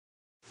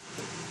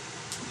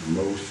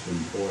most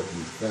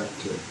important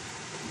factor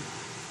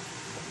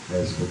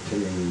as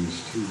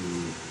pertains to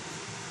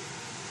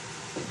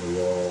the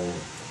wall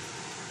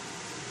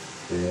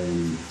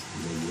and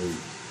the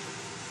gate.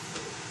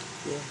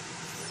 Yeah.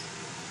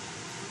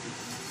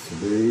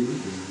 Today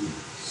the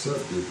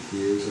subject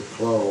is a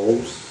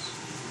clause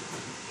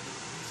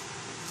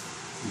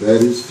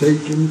that is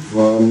taken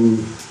from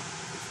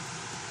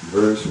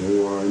verse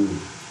 1,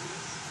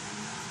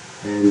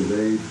 and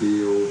they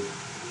build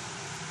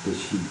the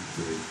sheep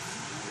gate.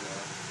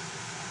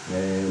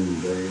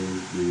 And they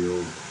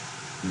build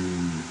the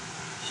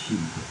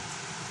sheep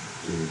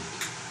gate.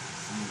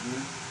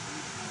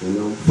 You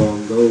know, from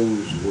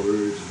those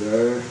words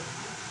there,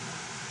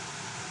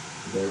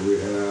 that we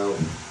have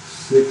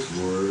 6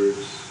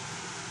 words,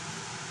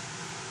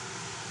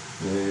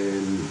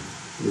 and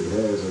it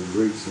has a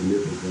great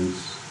significance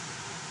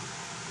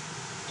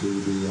to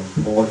the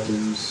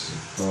importance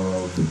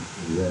of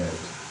that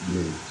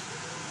gate.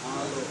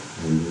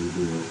 And they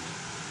built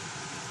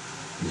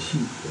the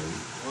sheep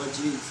gate,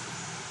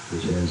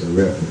 which has a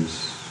reference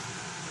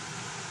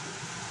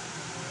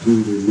to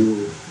the new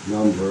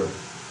number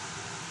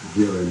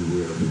dealing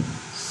with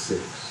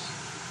 6.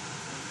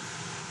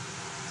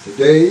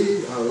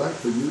 Today, I'd like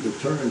for you to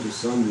turn to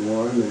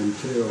someone and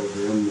tell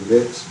them,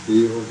 let's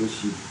build the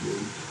sheep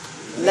gate.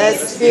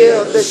 Let's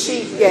build the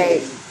sheep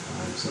gate.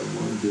 Find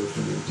someone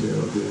different and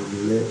tell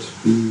them, let's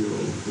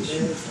build the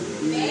sheep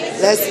gate.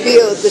 Let's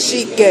build the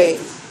sheep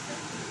gate.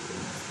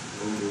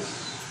 Notice,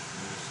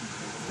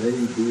 they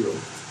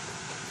built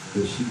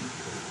the sheep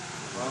gate.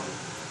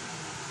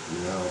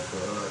 Now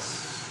for us,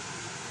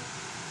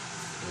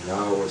 in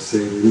our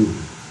setting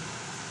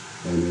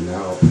and in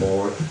our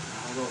part,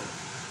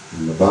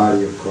 in the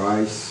body of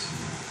Christ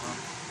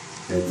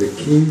and the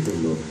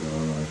kingdom of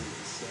God,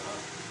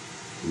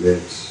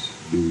 let's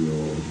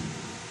build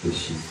the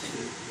sheep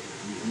gate.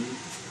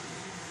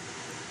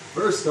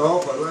 First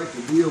off, I'd like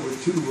to deal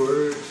with 2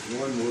 words.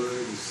 One word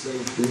is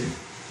safety.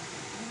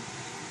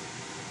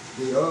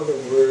 The other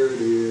word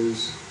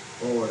is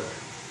order.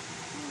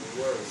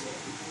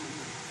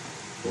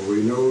 For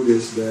we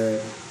notice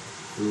that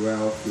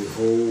throughout the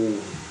whole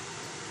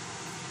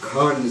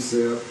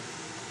concept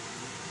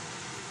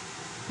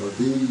of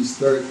these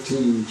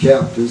 13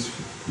 chapters,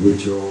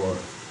 which are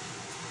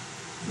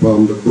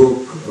from the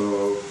book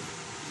of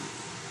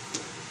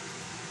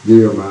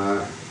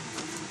Nehemiah,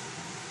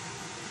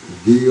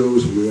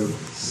 deals with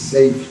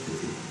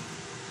safety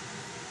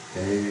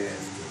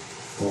and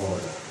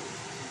order.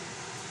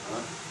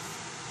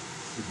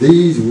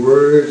 These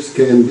words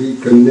can be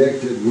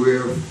connected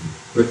with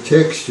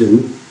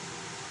protection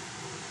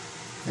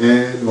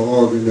and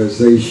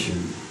organization.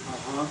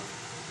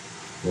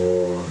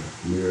 For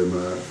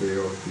Nehemiah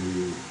felt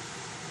the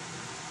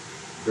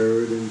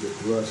burden, the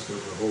thrust of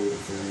the whole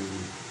thing,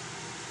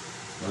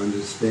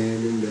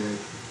 understanding that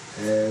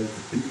as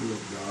the people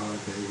of God,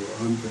 they were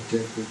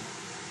unprotected,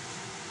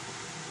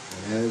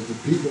 and as the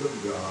people of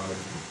God,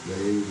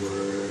 they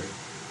were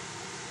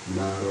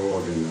not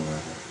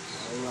organized.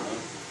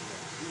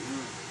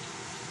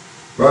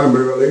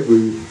 Primarily,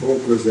 we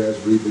focus as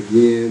we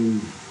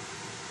begin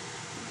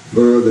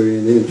further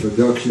in the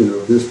introduction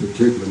of this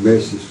particular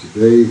message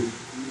today.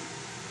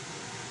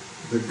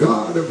 The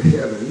God of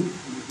heaven,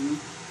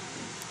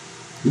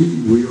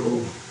 He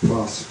will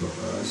prosper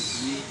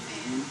us.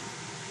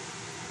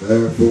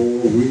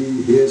 Therefore,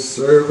 we, His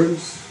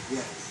servants,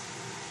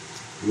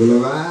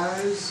 will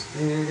arise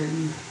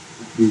and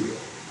build.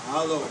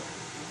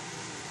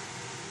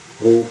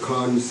 Whole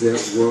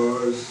concept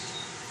was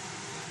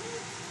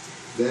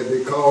that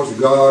because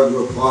God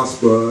will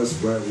prosper us,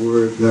 that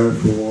word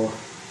therefore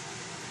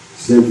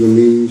simply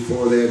means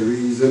for that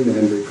reason,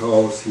 and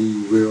because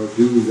He will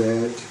do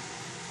that,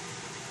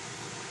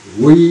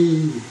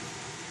 we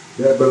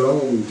that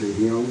belong to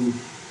Him,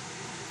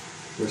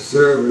 the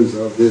servants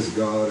of this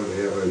God of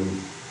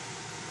heaven,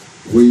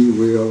 we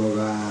will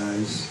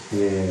arise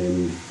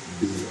and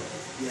build.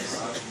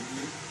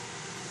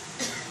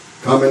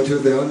 Coming to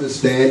the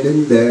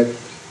understanding that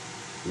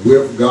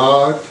with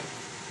God,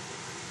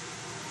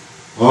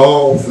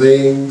 all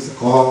things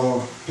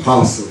are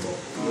possible.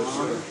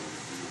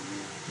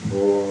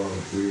 For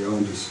we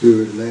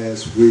understood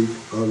last week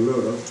a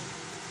little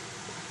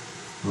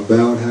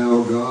about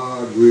how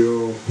God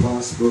will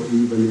prosper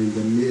even in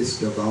the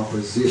midst of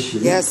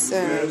opposition. Yes,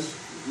 sir.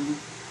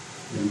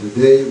 And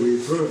today we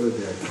further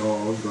that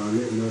cause by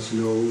letting us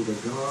know the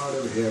God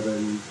of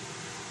heaven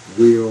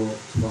will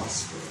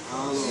prosper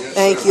us.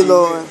 Thank you,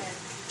 Lord.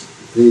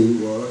 The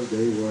thing was,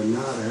 they were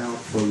not out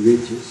for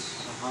riches,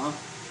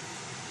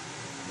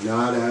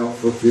 not out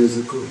for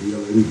physical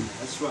healing,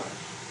 That's right.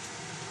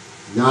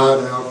 not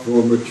out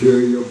for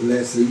material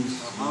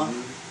blessings,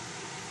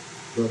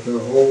 but the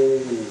whole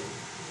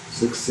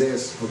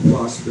success of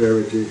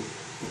prosperity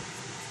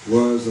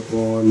was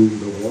upon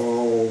the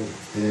wall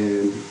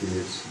and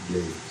its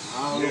gates.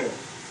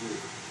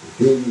 The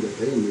thing that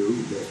they knew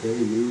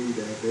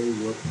that they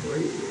were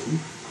praying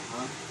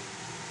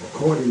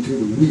according to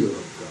the will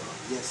of God.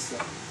 Yes,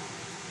 sir.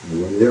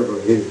 And whenever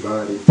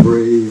anybody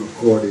pray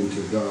according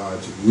to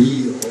God's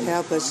will,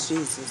 Help us,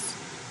 Jesus.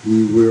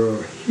 he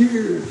will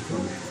hear from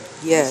heaven.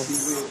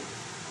 Yes.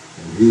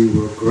 And he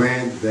will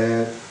grant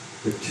that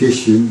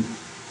petition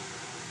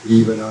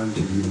even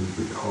unto you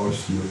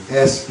because you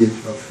ask it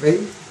of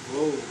faith.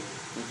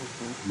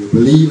 You're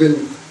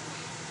believing,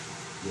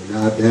 you're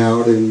not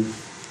doubting,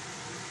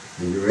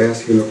 and you're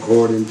asking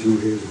according to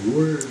his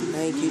word.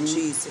 Thank you,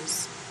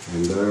 Jesus.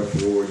 And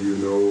therefore you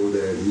know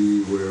that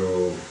he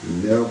will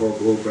never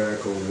go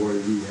back on what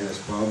he has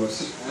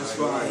promised. That's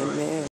right. Amen.